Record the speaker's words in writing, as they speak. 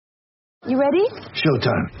You ready?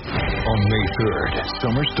 Showtime. On May 3rd,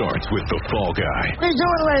 summer starts with The Fall Guy. Let's do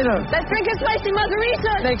it later. Let's drink a spicy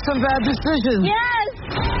margarita. Make some bad decisions. Yes.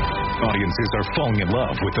 Audiences are falling in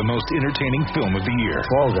love with the most entertaining film of the year.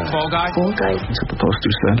 Fall Guy. Fall Guy? Fall Guy. That's what the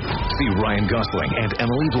poster said. See Ryan Gosling and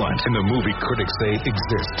Emily Blunt in the movie critics say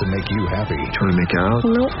exists to make you happy. Trying to make it out?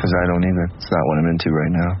 Nope. Because I don't either. It's not what I'm into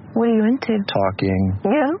right now. What are you into? Talking.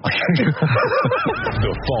 Yeah.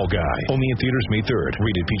 The Fall Guy. Only in theaters May 3rd.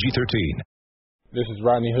 Rated PG-13. This is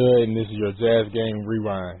Rodney Hood, and this is your Jazz Game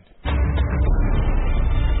Rewind.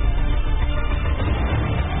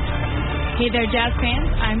 Hey there, Jazz fans.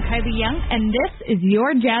 I'm Kylie Young, and this is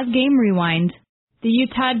your Jazz Game Rewind. The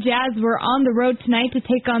Utah Jazz were on the road tonight to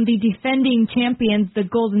take on the defending champions, the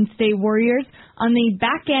Golden State Warriors, on the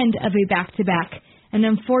back end of a back-to-back. And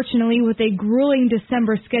unfortunately, with a grueling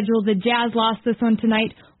December schedule, the Jazz lost this one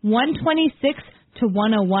tonight,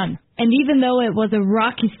 126-101. And even though it was a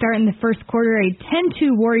rocky start in the first quarter, a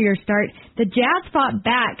 10-2 Warrior start, the Jazz fought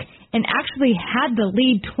back and actually had the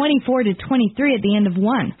lead 24-23 at the end of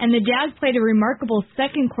one. And the Jazz played a remarkable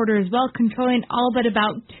second quarter as well, controlling all but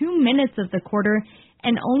about 2 minutes of the quarter,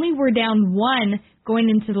 and only were down one going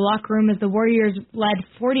into the locker room as the Warriors led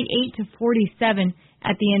 48-47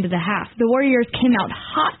 at the end of the half. The Warriors came out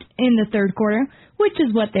hot in the third quarter, which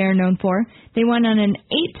is what they are known for. They went on an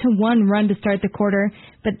 8-1 run to start the quarter,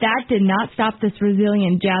 but that did not stop this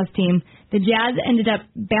resilient Jazz team. The Jazz ended up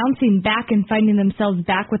bouncing back and finding themselves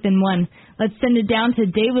back within one. Let's send it down to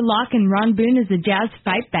David Locke and Ron Boone as the Jazz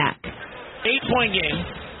fight back. 8-point game.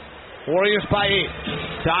 Warriors by 8.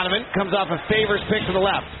 Donovan comes off a Favors pick to the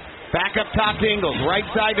left. Back up top to Ingles. Right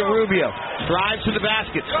side to Rubio. Drives to the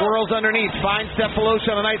basket. Swirls underneath. Finds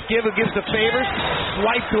Cephalosha on a nice give. Who gives to Favors.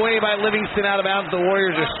 Swiped away by Livingston out of bounds. The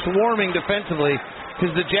Warriors are swarming defensively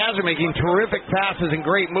because the Jazz are making terrific passes and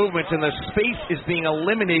great movements, and the space is being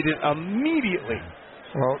eliminated immediately.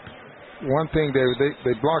 Well, one thing, David,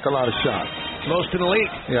 they block a lot of shots. Most in the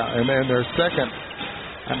league. Yeah, and then they're second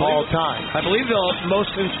all time. I believe they'll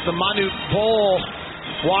most since the Manute Bol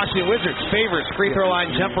Washington Wizards. Favors free throw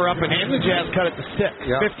line jumper up and in. The Jazz cut it to 6.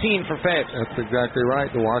 Yep. 15 for Favors. That's exactly right.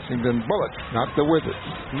 The Washington Bullets, not the Wizards.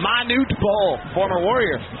 Manute Bol, former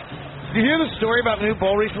Warrior. Did you hear the story about Manute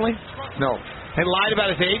Bol recently? No. Had lied about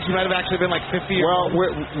his age. He might have actually been like 50 years old.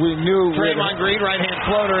 Well, we knew. Draymond Green, right-hand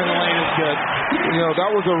floater in the lane is good. You know, that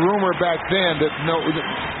was a rumor back then that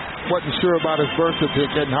wasn't sure about his birth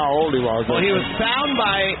certificate and how old he was. Well, he was found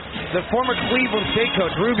by the former Cleveland State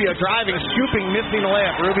coach, Rubio, driving, scooping, missing the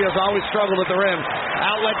layup. Rubio's always struggled at the rim.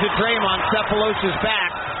 Outlet to Draymond. Cephalosha's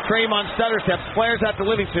back. Draymond stutter steps. Flares out to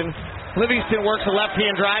Livingston. Livingston works a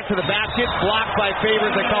left-hand drive to the basket. Blocked by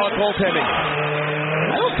Favors. They call it goaltending.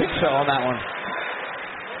 I don't think so on that one.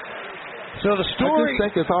 So the story... I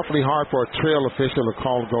just think it's awfully hard for a trail official to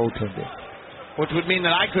call goaltending. Which would mean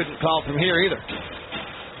that I couldn't call from here either.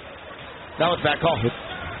 That was back call,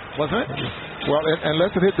 wasn't it? Well, unless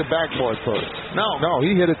it hit the backboard first. No,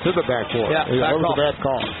 he hit it to the backboard. Yeah, that was a bad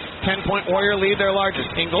call. 10-point Warrior lead, their largest.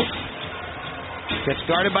 Ingles gets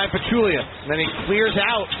guarded by Pachulia. Then he clears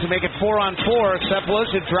out to make it 4-on-4.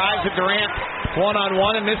 Cephalosha drives at Durant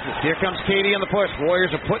 1-on-1 and misses. Here comes Katie on the push. Warriors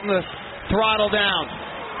are putting the throttle down.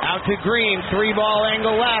 Out to Green, 3-ball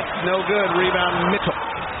angle left. No good. Rebound Mitchell.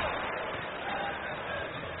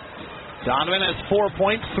 Donovan has 4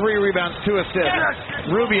 points, 3 rebounds, 2 assists.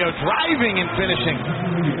 Rubio driving and finishing.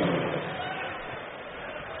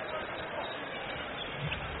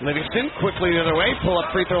 Livingston quickly the other way. Pull up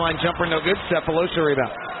free throw line jumper, no good. Cephalosha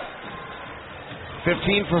rebound.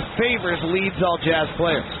 15 for Favors, leads all Jazz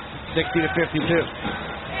players. 60-52.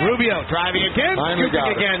 Rubio driving again,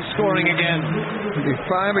 shooting again, scoring again. He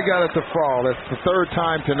finally got it to fall. That's the third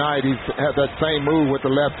time tonight he's had that same move with the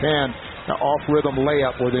left hand, the off-rhythm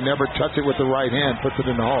layup where they never touch it with the right hand, puts it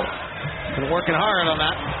in the hole. Been working hard on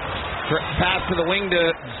that. Pass to the wing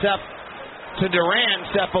to Durant.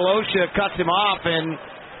 Cephalosha cuts him off, and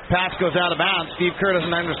pass goes out of bounds. Steve Kerr doesn't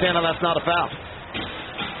understand how that's not a foul.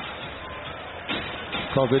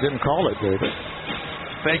 Because they didn't call it, David.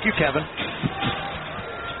 Thank you, Kevin.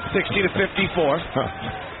 60-54.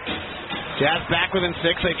 Jazz back within 6.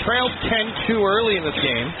 They trailed 10-2 early in this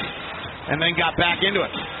game and then got back into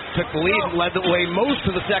it. Took the lead and led the way most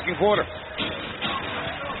of the second quarter.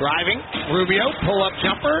 Driving, Rubio, pull-up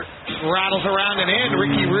jumper, rattles around and in.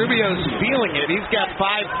 Ricky Rubio's feeling it. He's got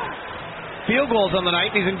 5 field goals on the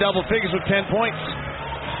night, and he's in double figures with 10 points.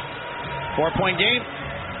 4-point game.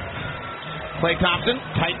 Klay Thompson,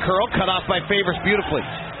 tight curl, cut off by Favors beautifully.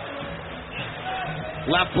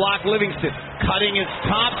 Left block, Livingston. Cutting is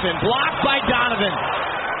Thompson. Blocked by Donovan.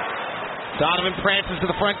 Donovan prances to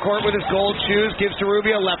the front court with his gold shoes, gives to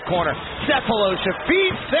Rubio, left corner. Sefolosha,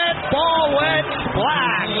 feet set, ball went,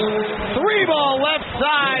 splash. 3-ball left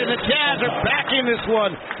side, and the Jazz are back in this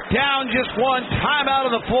one. Down just one,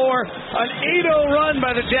 timeout on the floor. An 8-0 run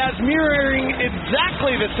by the Jazz, mirroring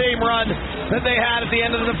exactly the same run that they had at the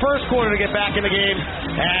end of the first quarter to get back in the game.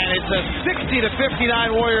 And it's a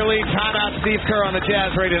 60-59 Warrior lead. Timeout, Steve Kerr on the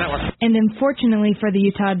Jazz Radio Network. And unfortunately for the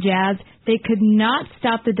Utah Jazz, they could not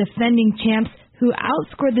stop the defending champs, who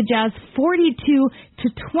outscored the Jazz 42-22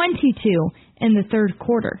 in the third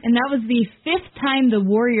quarter. And that was the 5th time the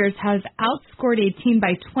Warriors have outscored a team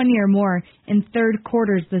by 20 or more in third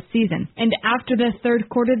quarters this season. And after the third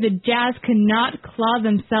quarter, the Jazz could not claw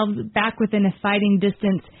themselves back within a fighting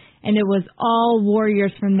distance, and it was all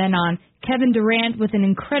Warriors from then on. Kevin Durant, with an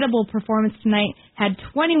incredible performance tonight, had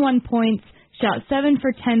 21 points, shot 7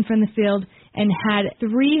 for 10 from the field, and had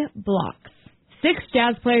 3 blocks. 6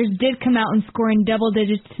 Jazz players did come out and score in double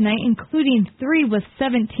digits tonight, including 3 with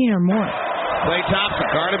 17 or more. Klay Thompson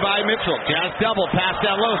guarded by Mitchell. Jazz double, pass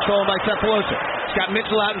down low, stolen by Sefolosha. He's got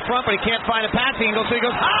Mitchell out in front, but he can't find a passing angle, so he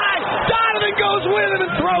goes high. Donovan goes with him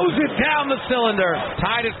and throws it down the cylinder.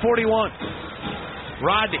 Tied at 41.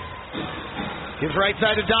 Rodney gives right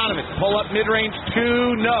side to Donovan. Pull up mid-range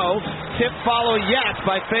 2, no. Tip follow, yes,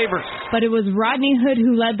 by Favors. But it was Rodney Hood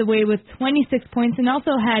who led the way with 26 points and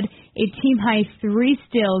also had a team-high 3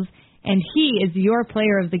 steals, and he is your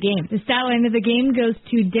player of the game. The stat line of the game goes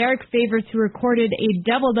to Derek Favors, who recorded a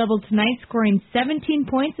double-double tonight, scoring 17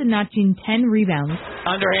 points and notching 10 rebounds.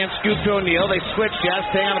 Underhand scoop to O'Neal. They switch. Jazz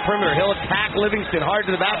staying on the perimeter. He'll attack Livingston hard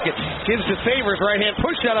to the basket. Gives to Favors. Right hand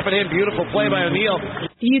push shot up at him. Beautiful play by O'Neal.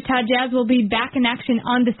 The Utah Jazz will be back in action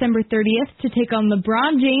on December 30th to take on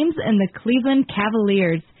LeBron James and the Cleveland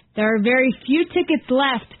Cavaliers. There are very few tickets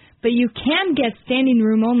left, but you can get standing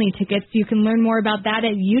room only tickets. You can learn more about that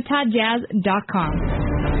at utahjazz.com.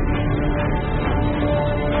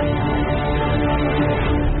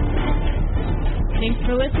 Thanks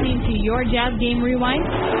for listening to Your Jazz Game Rewind.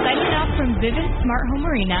 Signing off from Vivint Smart Home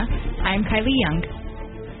Arena, I'm Kylie Young.